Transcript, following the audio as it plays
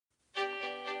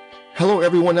Hello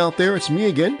everyone out there, it's me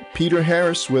again, Peter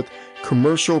Harris with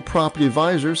Commercial Property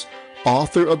Advisors,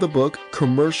 author of the book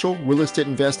Commercial Real Estate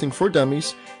Investing for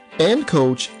Dummies, and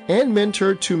coach and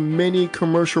mentor to many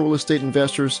commercial real estate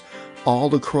investors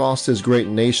all across this great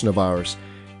nation of ours.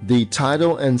 The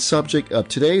title and subject of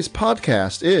today's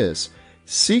podcast is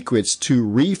Secrets to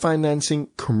Refinancing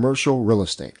Commercial Real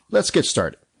Estate. Let's get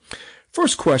started.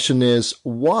 First question is,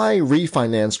 why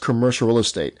refinance commercial real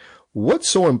estate? What's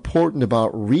so important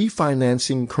about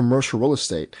refinancing commercial real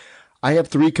estate? I have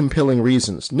three compelling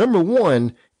reasons. Number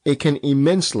one, it can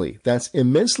immensely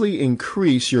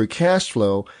increase your cash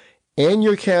flow and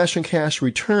your cash on cash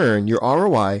return, your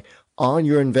ROI, on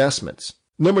your investments.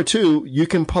 Number two, you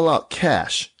can pull out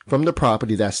cash from the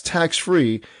property that's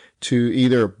tax-free to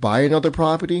either buy another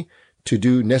property, to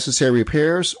do necessary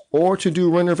repairs, or to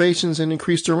do renovations and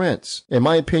increase the rents. In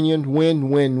my opinion, win,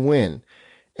 win, win.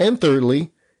 And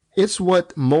thirdly, it's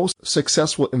what most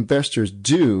successful investors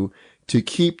do to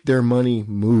keep their money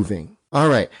moving. All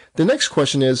right. The next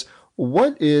question is,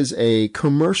 what is a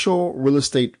commercial real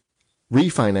estate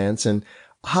refinance and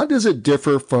how does it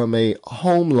differ from a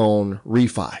home loan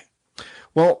refi?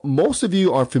 Well, most of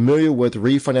you are familiar with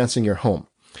refinancing your home.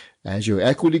 As your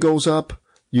equity goes up,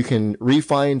 you can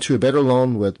refi into a better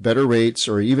loan with better rates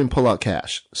or even pull out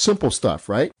cash. Simple stuff,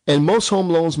 right? And most home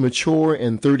loans mature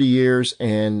in 30 years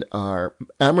and are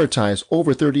amortized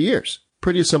over 30 years.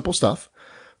 Pretty simple stuff.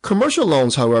 Commercial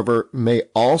loans, however, may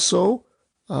also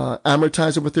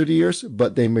amortize over 30 years,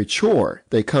 but they mature.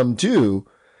 They come due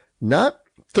not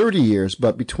 30 years,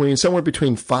 but somewhere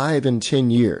between 5 and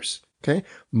 10 years. Okay?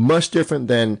 Much different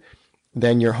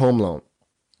than your home loan.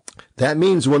 That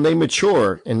means when they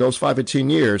mature in those 5 to 10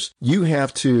 years, you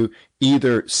have to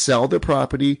either sell the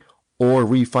property or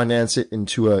refinance it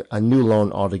into a new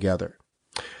loan altogether.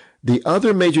 The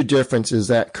other major difference is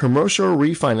that commercial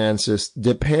refinances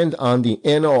depend on the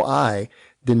NOI,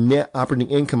 the net operating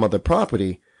income of the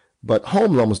property, but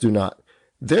home loans do not.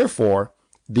 Therefore,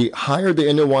 the higher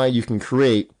the NOI you can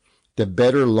create, the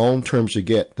better loan terms you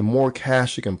get, the more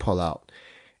cash you can pull out.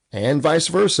 And vice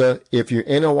versa, if your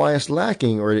NOI is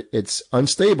lacking or it's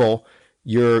unstable,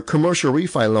 your commercial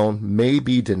refi loan may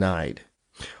be denied.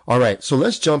 All right, so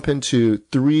let's jump into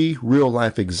 3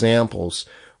 real-life examples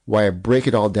where I break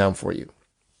it all down for you.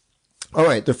 All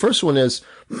right, the first one is,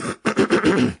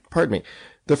 pardon me.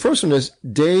 The first one is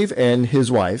Dave and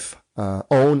his wife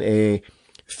own a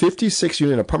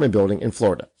 56-unit apartment building in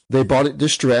Florida. They bought it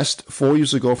distressed 4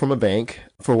 years ago from a bank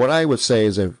for what I would say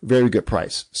is a very good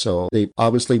price. So they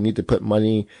obviously need to put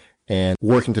money and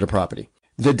work into the property.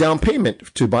 The down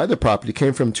payment to buy the property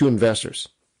came from 2 investors.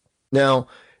 Now,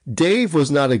 Dave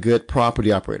was not a good property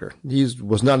operator. He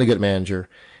was not a good manager,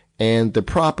 and the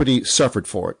property suffered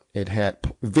for it. It had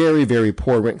very, very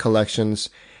poor rent collections,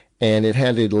 and it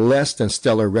had a less than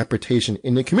stellar reputation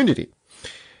in the community.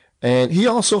 And he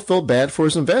also felt bad for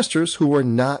his investors who were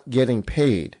not getting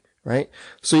paid. Right?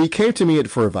 So he came to me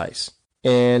for advice,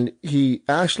 and he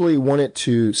actually wanted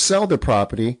to sell the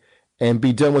property and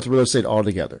be done with real estate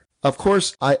altogether. Of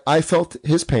course, I felt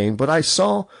his pain, but I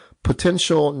saw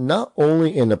potential not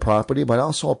only in the property, but I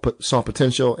also saw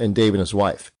potential in Dave and his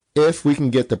wife if we can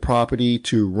get the property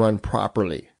to run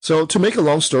properly. So to make a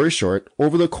long story short,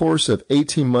 over the course of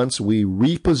 18 months, we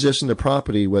repositioned the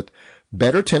property with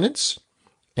better tenants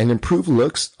and improved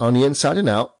looks on the inside and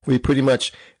out. We pretty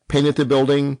much painted the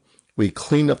building. We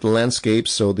cleaned up the landscape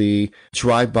so the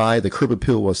drive-by, the curb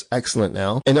appeal was excellent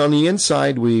now. And on the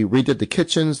inside, we redid the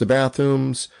kitchens, the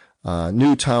bathrooms,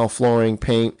 new tile flooring,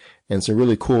 paint, and some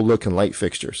really cool looking light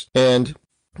fixtures. And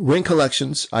rent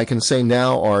collections, I can say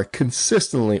now, are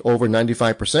consistently over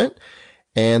 95%,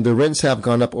 and the rents have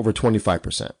gone up over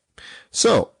 25%.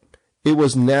 So it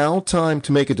was now time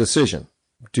to make a decision.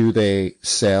 Do they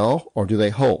sell or do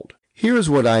they hold? Here's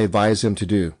what I advise them to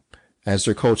do as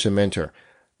their coach and mentor.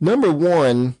 Number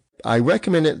one, I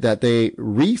recommend that they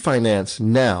refinance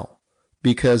now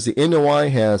because the NOI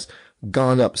has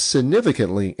gone up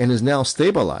significantly and is now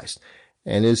stabilized.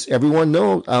 And as everyone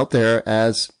knows out there,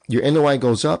 as your NOI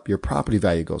goes up, your property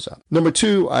value goes up. Number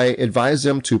two, I advise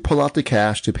them to pull out the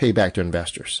cash to pay back their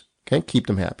investors. Okay, keep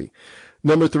them happy.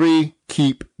 Number three,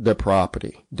 keep the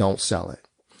property. Don't sell it.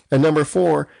 And number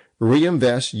four,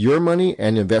 reinvest your money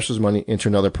and investors' money into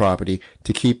another property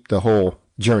to keep the whole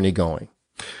journey going.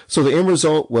 So the end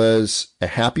result was a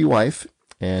happy wife.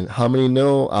 And how many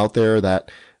know out there that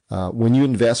when you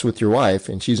invest with your wife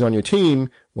and she's on your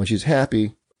team, when she's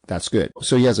happy, that's good.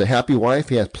 So he has a happy wife.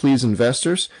 He has pleased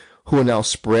investors who will now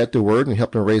spread the word and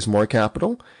help him raise more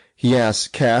capital. He has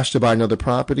cash to buy another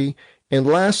property. And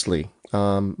lastly,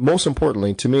 most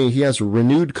importantly to me, he has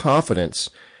renewed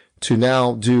confidence to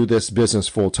now do this business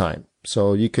full time.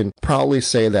 So you can proudly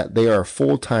say that they are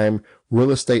full-time real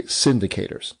estate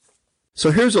syndicators.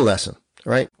 So here's a lesson,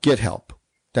 right? Get help.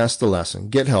 That's the lesson.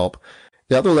 Get help.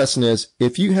 The other lesson is,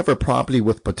 if you have a property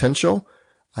with potential,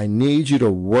 I need you to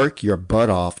work your butt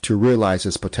off to realize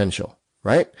its potential,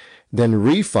 right? Then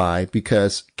refi,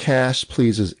 because cash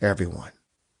pleases everyone.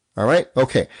 All right?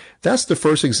 Okay. That's the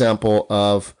first example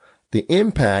of the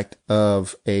impact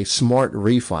of a smart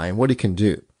refi and what it can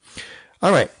do.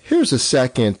 All right. Here's a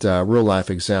second real life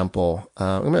example.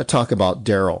 I'm going to talk about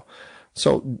Daryl.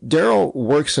 So Daryl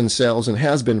works in sales and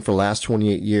has been for the last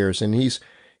 28 years, and he's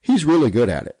really good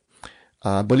at it.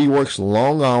 But he works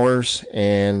long hours,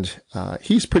 and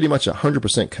he's pretty much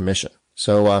 100% commission.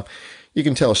 So you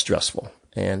can tell it's stressful.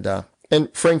 And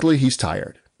frankly, he's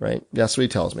tired, right? That's what he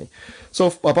tells me.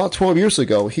 So about 12 years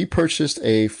ago, he purchased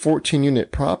a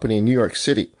 14-unit property in New York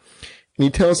City. And he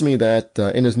tells me that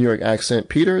in his New York accent,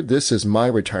 Peter, this is my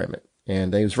retirement.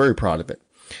 And he was very proud of it.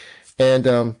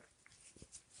 And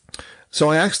so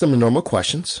I asked him the normal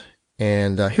questions.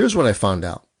 And here's what I found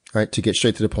out, right, to get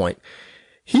straight to the point.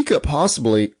 He could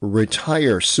possibly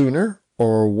retire sooner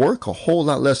or work a whole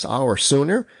lot less hours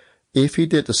sooner if he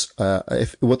did this,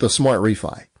 with a smart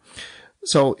refi.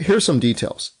 So here's some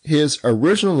details. His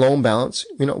original loan balance,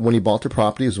 when he bought the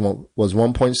property was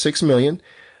 1.6 million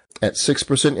at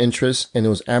 6% interest, and it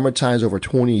was amortized over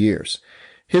 20 years.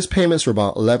 His payments were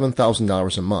about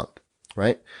 $11,000 a month,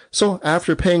 right? So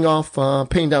after paying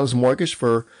down his mortgage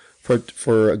for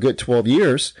a good 12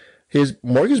 years, his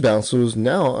mortgage balance was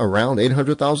now around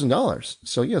 $800,000.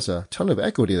 So he has a ton of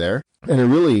equity there and a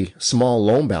really small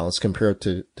loan balance compared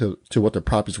to what the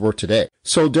property's worth today.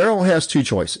 So Daryl has two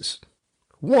choices.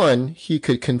 One, he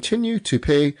could continue to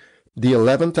pay the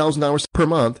 $11,000 per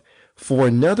month for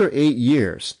another 8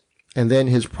 years, and then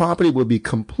his property would be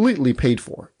completely paid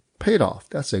off.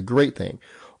 That's a great thing.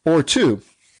 Or two,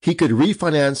 he could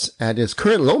refinance at his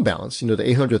current loan balance, the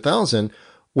 $800,000,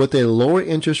 with a lower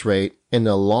interest rate and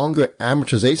a longer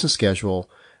amortization schedule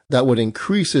that would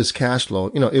increase his cash flow.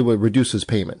 It would reduce his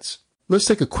payments. Let's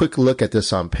take a quick look at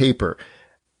this on paper.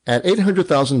 At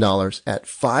 $800,000 at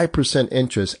 5%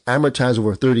 interest amortized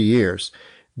over 30 years,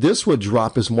 this would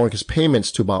drop his mortgage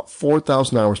payments to about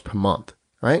 $4,000 per month,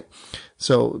 right?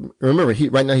 So remember,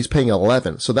 right now he's paying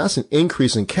 $11,000. So that's an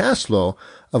increase in cash flow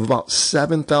of about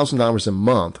 $7,000 a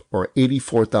month or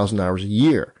 $84,000 a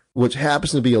year, which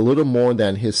happens to be a little more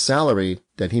than his salary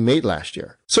that he made last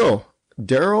year. So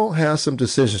Daryl has some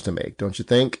decisions to make, don't you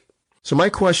think? So my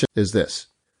question is this.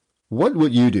 What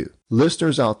would you do?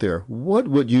 Listeners out there, what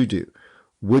would you do?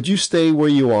 Would you stay where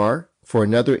you are for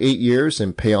another 8 years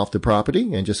and pay off the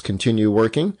property and just continue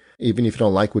working, even if you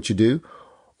don't like what you do?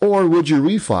 Or would you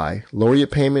refi, lower your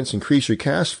payments, increase your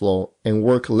cash flow, and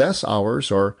work less hours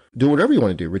or do whatever you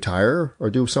want to do, retire or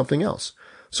do something else?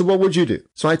 So what would you do?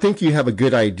 So I think you have a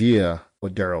good idea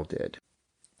what Daryl did.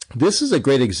 This is a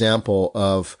great example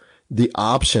of the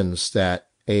options that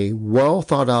a well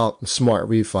thought out smart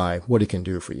refi, what it can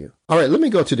do for you. All right, let me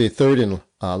go to the third and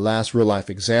last real life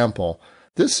example.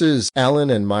 This is Alan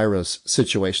and Myra's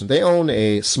situation. They own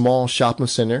a small shopping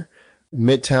center,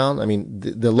 Midtown. I mean,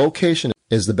 the location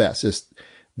is the best.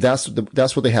 That's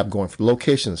what they have going for. The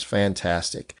location is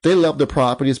fantastic. They love the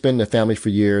property. It's been in the family for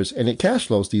years, and it cash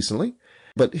flows decently.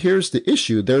 But here's the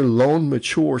issue. Their loan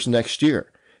matures next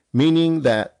year, meaning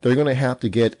that they're going to have to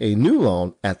get a new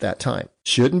loan at that time.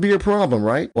 Shouldn't be a problem,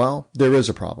 right? Well, there is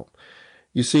a problem.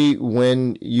 You see,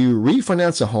 when you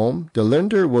refinance a home, the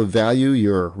lender will value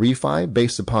your refi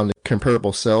based upon the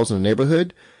comparable sales in the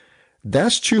neighborhood.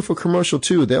 That's true for commercial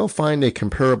too. They'll find a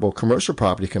comparable commercial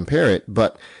property, compare it,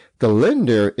 but the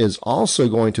lender is also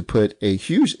going to put a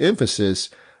huge emphasis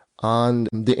on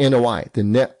the NOI, the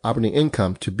net operating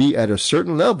income, to be at a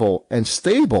certain level and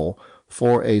stable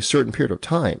for a certain period of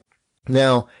time.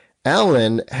 Now,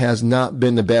 Alan has not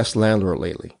been the best landlord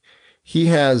lately. He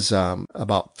has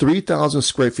about 3,000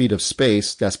 square feet of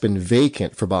space that's been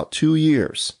vacant for about 2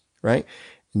 years, right?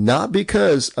 Not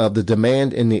because of the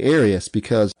demand in the area. It's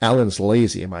because Alan's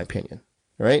lazy, in my opinion,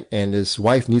 right? And his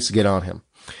wife needs to get on him.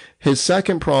 His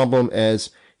second problem is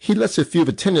he lets a few of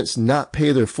the tenants not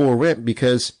pay their full rent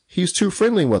because he's too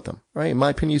friendly with them, right? In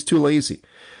my opinion, he's too lazy.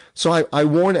 So I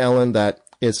warn Alan that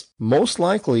it's most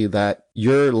likely that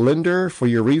your lender for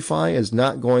your refi is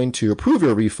not going to approve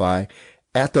your refi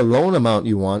at the loan amount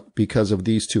you want because of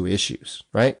these two issues,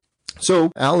 right?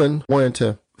 So Alan wanted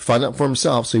to find out for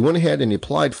himself. So he went ahead and he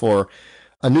applied for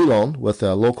a new loan with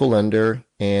a local lender.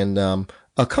 And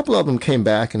a couple of them came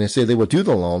back and they said they would do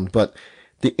the loan, but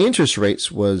the interest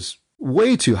rates was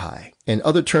way too high and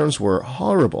other terms were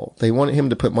horrible. They wanted him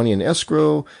to put money in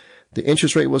escrow. The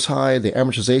interest rate was high. The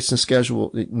amortization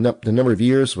schedule, the number of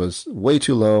years was way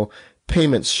too low.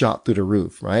 Payments shot through the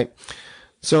roof, right?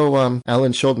 So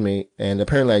Alan showed me, and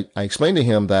apparently I explained to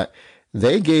him that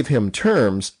they gave him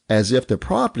terms as if the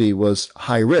property was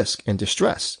high risk and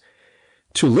distress.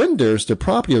 To lenders, the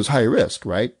property was high risk,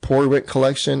 right? Poor rent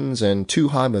collections and too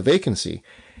high of a vacancy.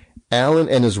 Alan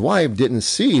and his wife didn't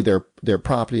see their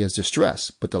property as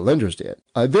distress, but the lenders did.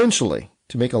 Eventually,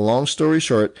 to make a long story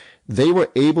short, they were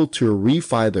able to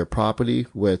refi their property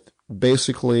with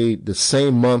basically the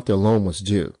same month their loan was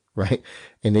due, right?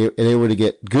 And they were to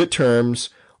get good terms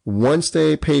once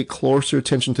they paid closer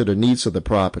attention to the needs of the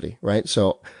property, right?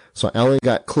 So Alan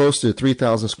got close to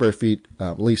 3,000 square feet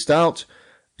leased out,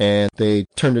 and they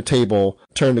turned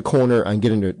the corner on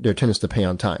getting their tenants to pay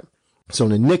on time. So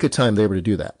in the nick of time, they were to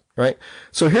do that, right?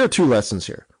 So here are two lessons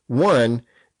here. One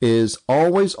is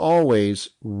always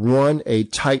run a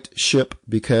tight ship,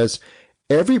 because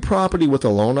every property with a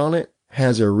loan on it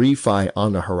has a refi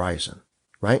on the horizon,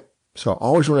 right? So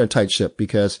always run a tight ship,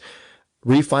 because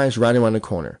refi is right around the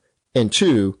corner. And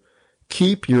two,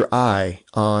 keep your eye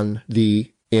on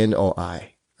the NOI.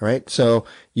 All right. So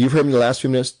you've heard me the last few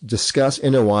minutes discuss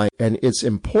NOI and its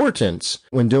importance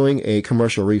when doing a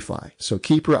commercial refi. So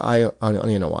keep your eye on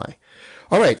NOI.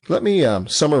 All right. Let me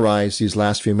summarize these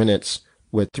last few minutes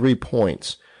with 3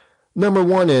 points. Number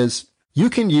one is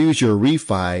you can use your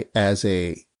refi as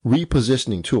a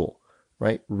repositioning tool,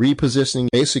 right? Repositioning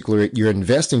basically your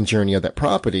investing journey of that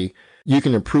property. You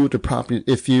can improve the property.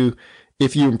 If you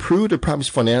improve the property's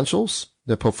financials,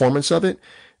 the performance of it,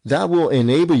 that will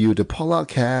enable you to pull out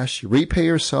cash, repay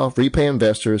yourself, repay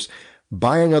investors,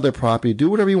 buy another property, do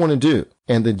whatever you want to do.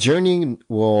 And the journey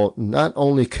will not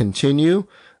only continue,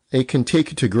 it can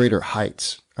take you to greater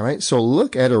heights. All right. So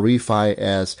look at a refi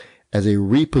as a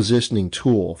repositioning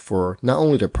tool for not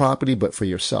only the property, but for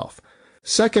yourself.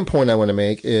 Second point I want to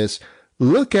make is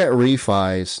look at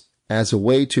refis as a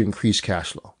way to increase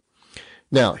cash flow.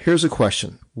 Now, here's a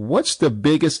question. What's the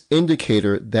biggest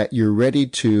indicator that you're ready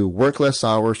to work less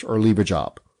hours or leave a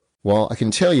job? Well, I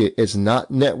can tell you it's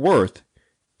not net worth,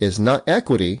 it's not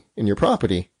equity in your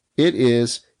property. It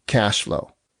is cash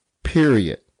flow,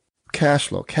 period. Cash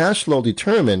flow. Cash flow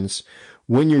determines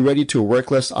when you're ready to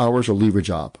work less hours or leave a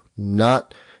job,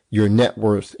 not your net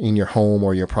worth in your home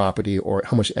or your property or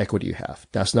how much equity you have.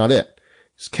 That's not it.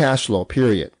 It's cash flow,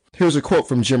 period. Here's a quote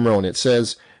from Jim Rohn. It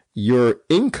says, your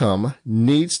income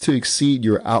needs to exceed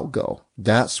your outgo.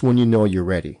 That's when you know you're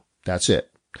ready. That's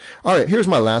it. All right, here's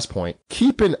my last point.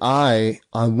 Keep an eye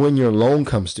on when your loan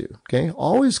comes due, okay?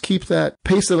 Always keep that,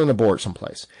 paste it on the board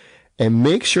someplace. And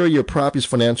make sure your property's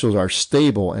financials are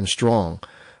stable and strong.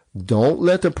 Don't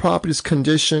let the property's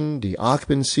condition, the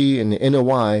occupancy, and the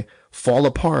NOI fall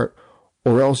apart,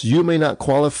 or else you may not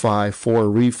qualify for a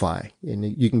refi, and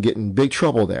you can get in big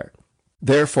trouble there.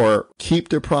 Therefore, keep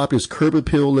the property's curb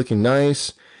appeal looking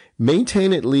nice,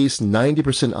 maintain at least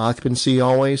 90% occupancy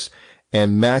always,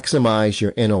 and maximize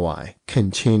your NOI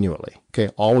continually.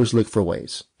 Okay, always look for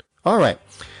ways. All right,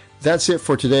 that's it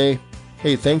for today.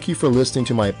 Hey, thank you for listening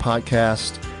to my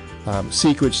podcast,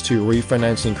 Secrets to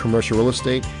Refinancing Commercial Real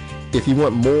Estate. If you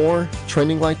want more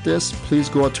training like this, please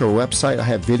go out to our website. I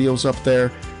have videos up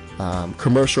there,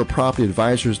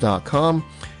 commercialpropertyadvisors.com.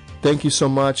 Thank you so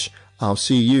much. I'll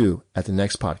see you at the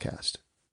next podcast.